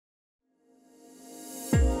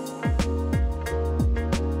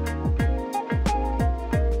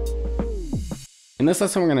In this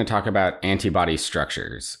lesson, we're going to talk about antibody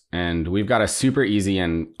structures, and we've got a super easy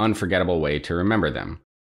and unforgettable way to remember them.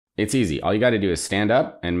 It's easy. All you got to do is stand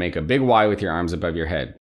up and make a big Y with your arms above your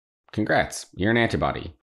head. Congrats, you're an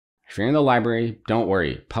antibody. If you're in the library, don't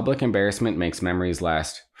worry. Public embarrassment makes memories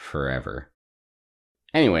last forever.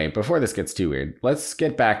 Anyway, before this gets too weird, let's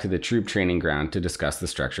get back to the troop training ground to discuss the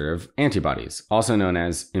structure of antibodies, also known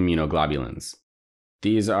as immunoglobulins.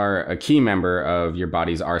 These are a key member of your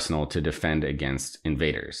body's arsenal to defend against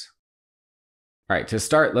invaders. All right, to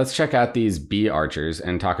start, let's check out these bee archers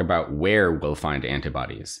and talk about where we'll find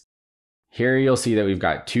antibodies. Here you'll see that we've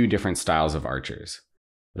got two different styles of archers.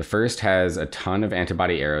 The first has a ton of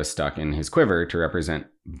antibody arrows stuck in his quiver to represent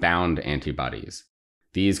bound antibodies.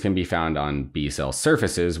 These can be found on B cell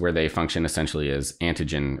surfaces where they function essentially as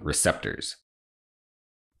antigen receptors.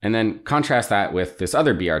 And then contrast that with this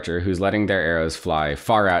other bee archer who's letting their arrows fly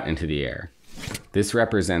far out into the air. This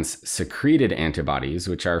represents secreted antibodies,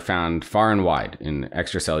 which are found far and wide in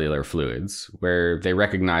extracellular fluids, where they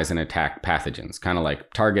recognize and attack pathogens, kind of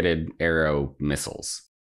like targeted arrow missiles.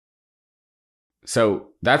 So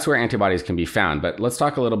that's where antibodies can be found, but let's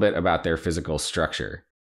talk a little bit about their physical structure.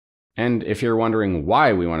 And if you're wondering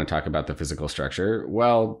why we want to talk about the physical structure,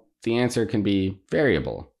 well, the answer can be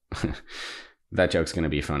variable. That joke's going to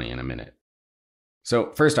be funny in a minute.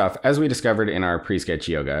 So first off, as we discovered in our pre-sketch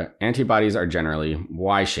yoga, antibodies are generally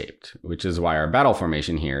Y-shaped, which is why our battle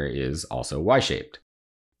formation here is also Y-shaped.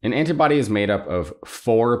 An antibody is made up of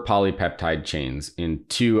 4 polypeptide chains in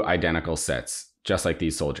 2 identical sets, just like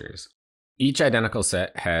these soldiers. Each identical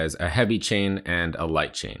set has a heavy chain and a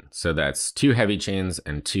light chain, so that's 2 heavy chains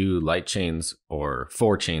and 2 light chains, or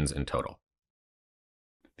 4 chains in total.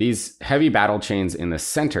 These heavy battle chains in the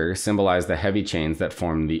center symbolize the heavy chains that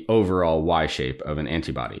form the overall Y shape of an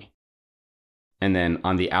antibody. And then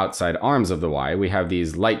on the outside arms of the Y, we have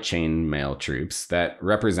these light chain male troops that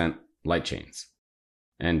represent light chains.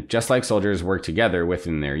 And just like soldiers work together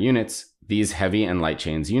within their units, these heavy and light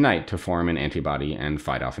chains unite to form an antibody and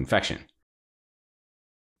fight off infection.